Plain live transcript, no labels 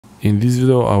In this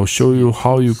video I'll show you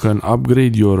how you can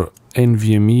upgrade your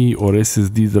NVMe or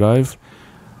SSD drive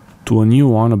to a new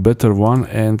one, a better one,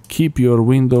 and keep your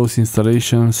Windows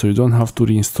installation so you don't have to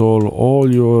reinstall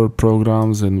all your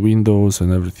programs and Windows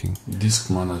and everything. Disk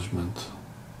management.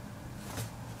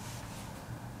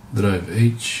 Drive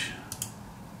H.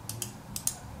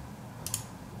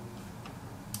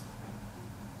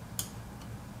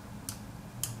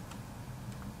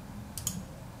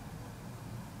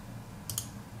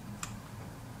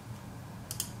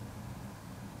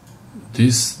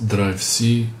 This drive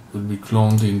C will be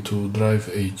cloned into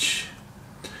drive H.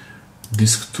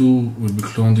 Disk 2 will be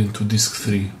cloned into disk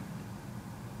 3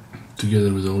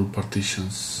 together with all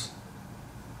partitions.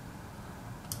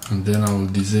 And then I will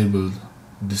disable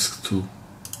disk 2.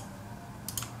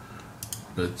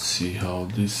 Let's see how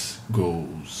this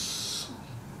goes.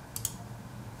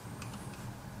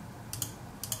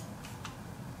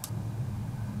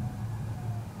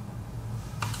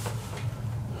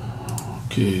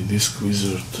 Okay, Disk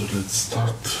Wizard, let's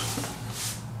start.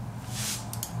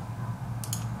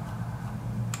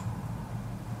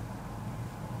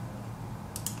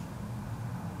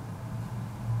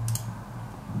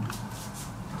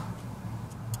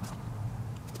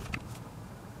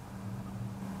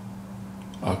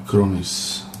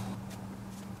 Acronis.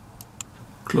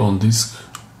 Clone disk.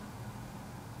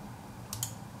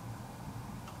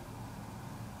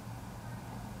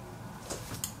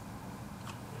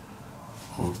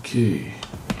 Okay,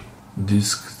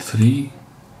 disk 3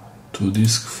 to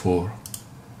disk 4.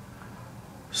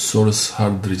 Source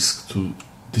hard disk to,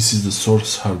 this is the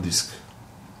source hard disk.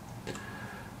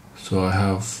 So I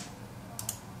have,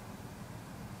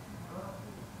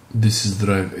 this is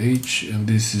drive H and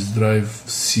this is drive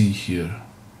C here.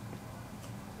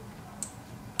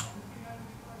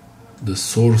 The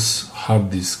source hard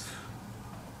disk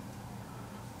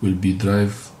will be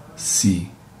drive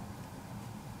C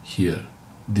here.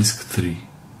 Disk 3.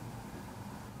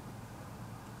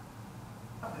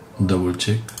 Double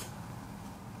check.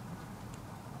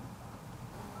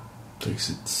 Takes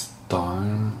its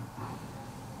time.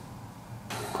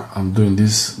 I'm doing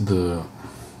this the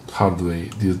hard way.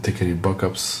 Didn't take any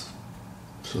backups.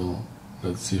 So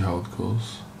let's see how it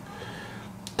goes.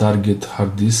 Target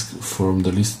hard disk from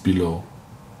the list below.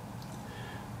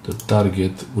 The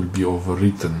target will be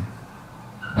overwritten.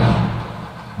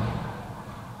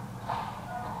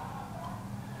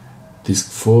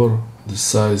 Disk 4, the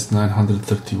size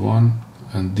 931,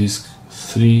 and disk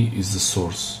 3 is the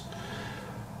source.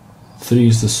 3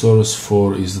 is the source,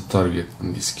 4 is the target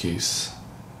in this case.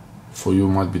 For you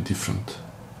might be different.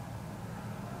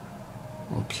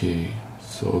 Okay,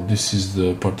 so this is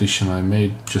the partition I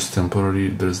made, just temporary,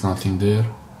 there's nothing there.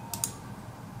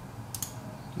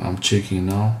 I'm checking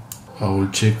now. I will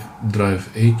check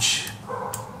drive H.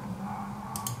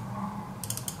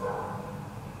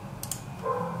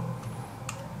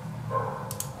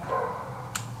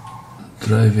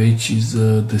 Drive H is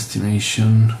the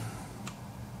destination.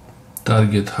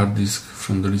 Target hard disk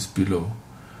from the list below.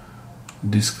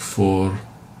 Disk 4,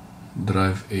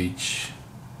 drive H.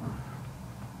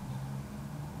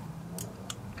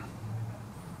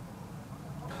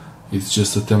 It's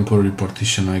just a temporary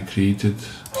partition I created,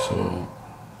 so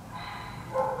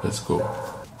let's go.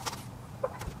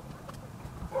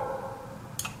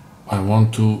 I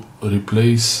want to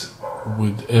replace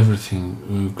with everything,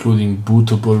 including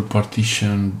bootable,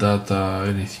 partition, data,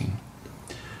 anything.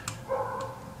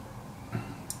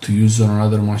 To use on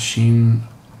another machine,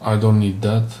 I don't need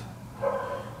that.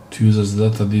 To use as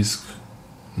data disk,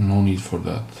 no need for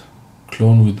that.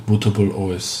 Clone with bootable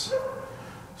OS.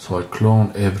 So I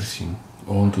clone everything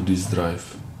onto this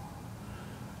drive.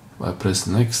 I press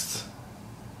next.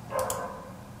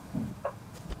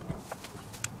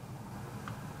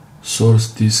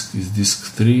 Source disk is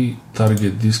disk 3,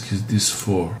 target disk is disk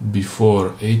 4.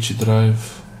 Before H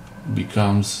drive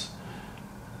becomes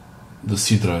the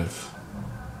C drive.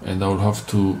 And I will have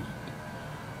to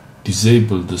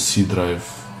disable the C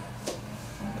drive.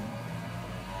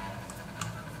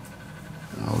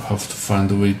 I'll have to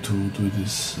find a way to do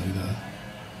this like that.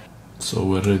 So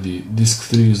we're ready. Disk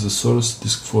 3 is the source,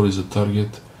 disk 4 is the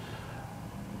target.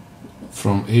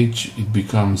 From H it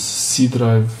becomes C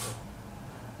drive.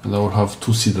 And I will have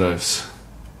 2 C drives.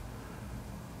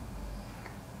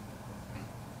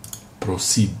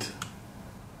 Proceed.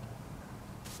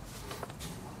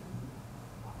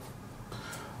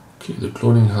 Okay, the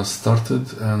cloning has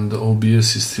started and the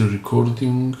OBS is still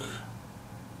recording.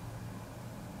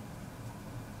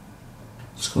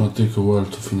 It's gonna take a while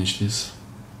to finish this.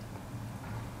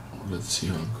 Let's see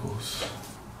how it goes.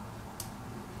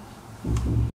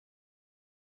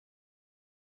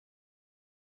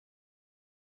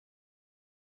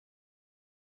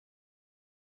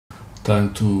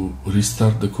 Time to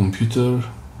restart the computer.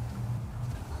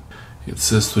 It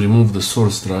says to remove the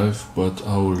source drive, but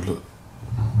I will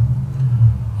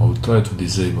try to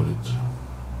disable it.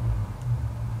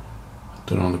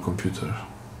 Turn on the computer.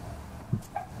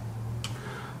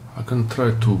 I can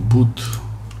try to boot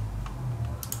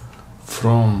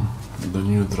from the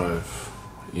new drive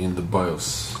in the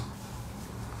BIOS.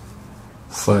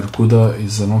 FireCuda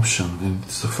is an option, and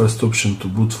it's the first option to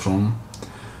boot from,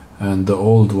 and the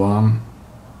old one,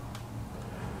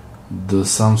 the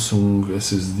Samsung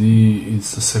SSD,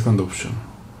 is the second option.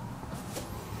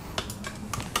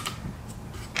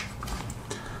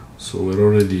 So we're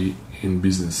already in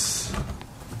business.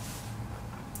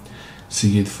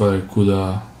 Seagate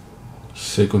FireCuda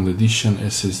 2nd edition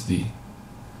SSD.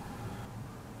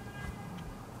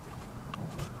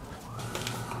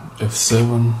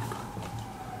 F7.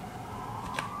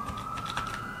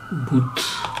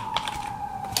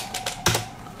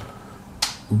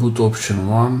 Boot option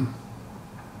 1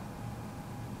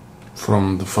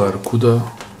 from the FireCuda.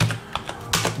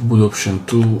 Boot option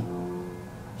 2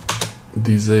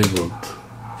 disabled.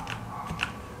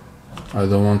 I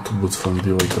don't want to boot from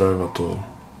the old drive at all.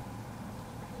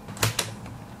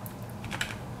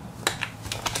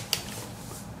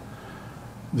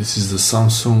 This is the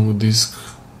Samsung disk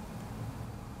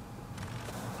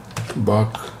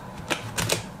back,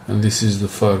 and this is the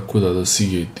FireCuda, the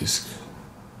Seagate disk.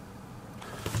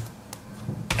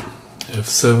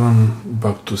 F7,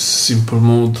 back to simple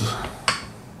mode.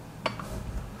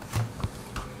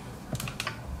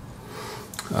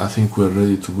 I think we're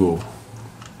ready to go.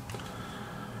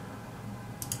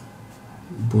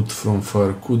 Boot from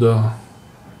FireCuda.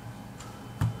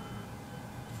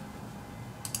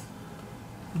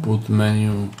 Boot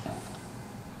menu.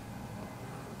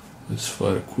 It's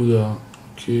FireCuda.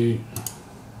 Okay.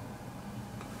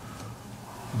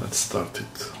 Let's start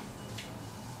it.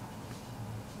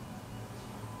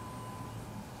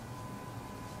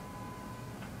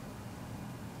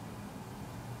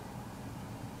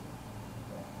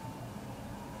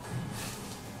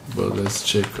 But let's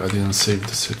check. I didn't save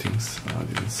the settings.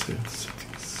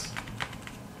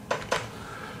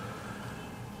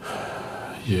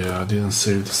 Yeah, I didn't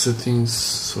save the settings.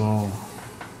 So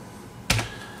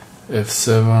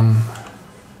F7,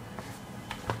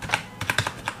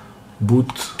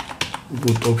 boot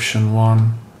option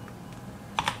 1.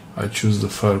 I choose the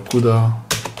FireCuda.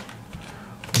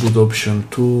 Boot option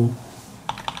 2,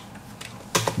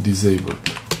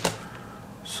 disabled.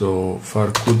 So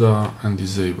FireCuda and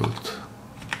disabled.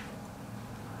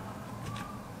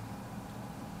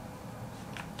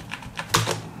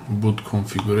 Boot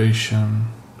configuration.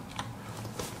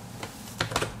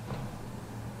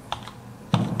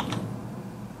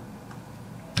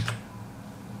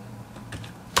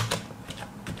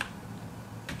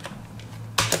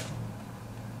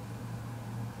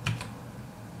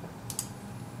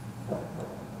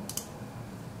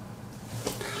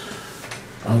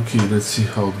 Okay, let's see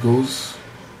how it goes.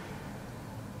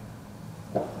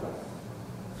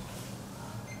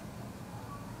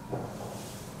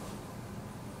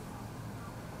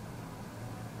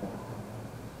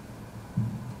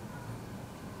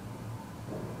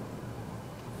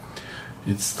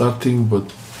 It's starting, but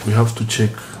we have to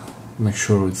check, make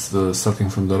sure it's starting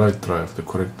from the right drive, the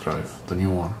correct drive, the new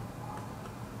one.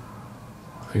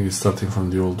 I think it's starting from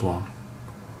the old one.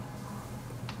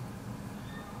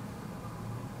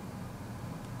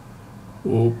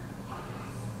 Oh.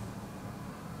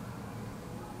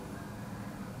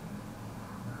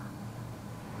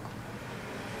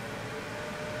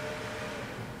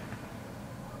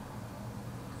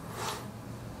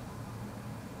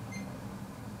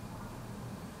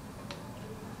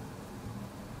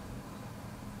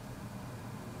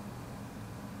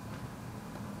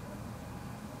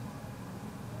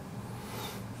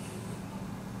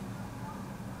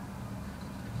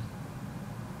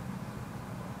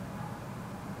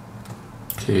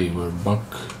 Okay, we're back.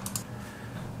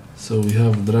 So we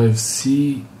have drive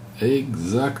C,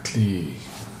 exactly.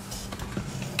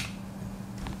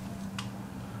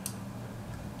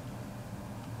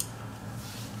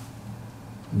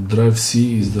 Drive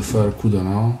C is the FireCuda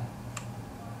now.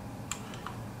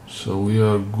 So we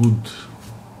are good,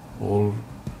 all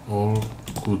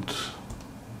good.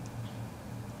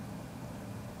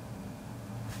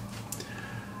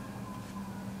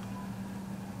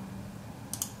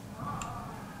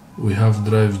 We have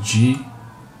drive G,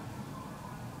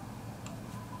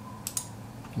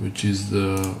 which is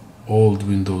the old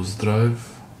Windows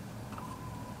drive.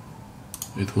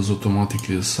 It was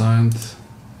automatically assigned.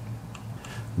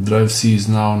 Drive C is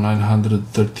now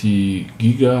 930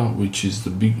 giga, which is the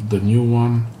new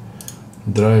one,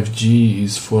 Drive G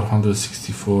is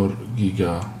 464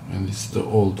 giga and it's the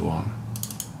old one.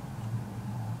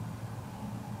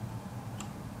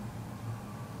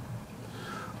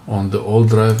 On the old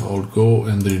drive I'll go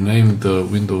and rename the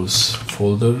Windows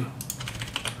folder.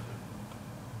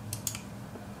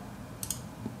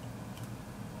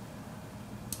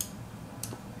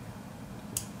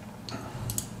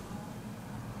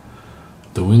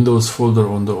 The Windows folder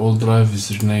on the old drive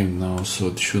is renamed now, so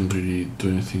it shouldn't really do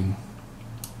anything.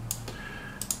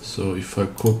 So if I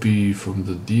copy from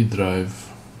the D drive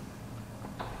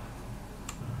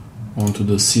onto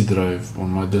the C drive on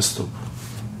my desktop,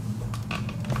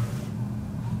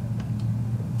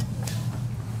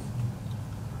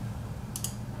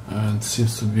 and it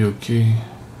seems to be okay.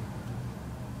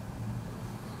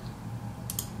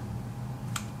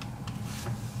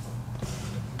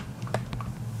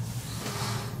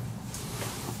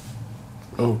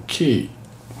 Okay.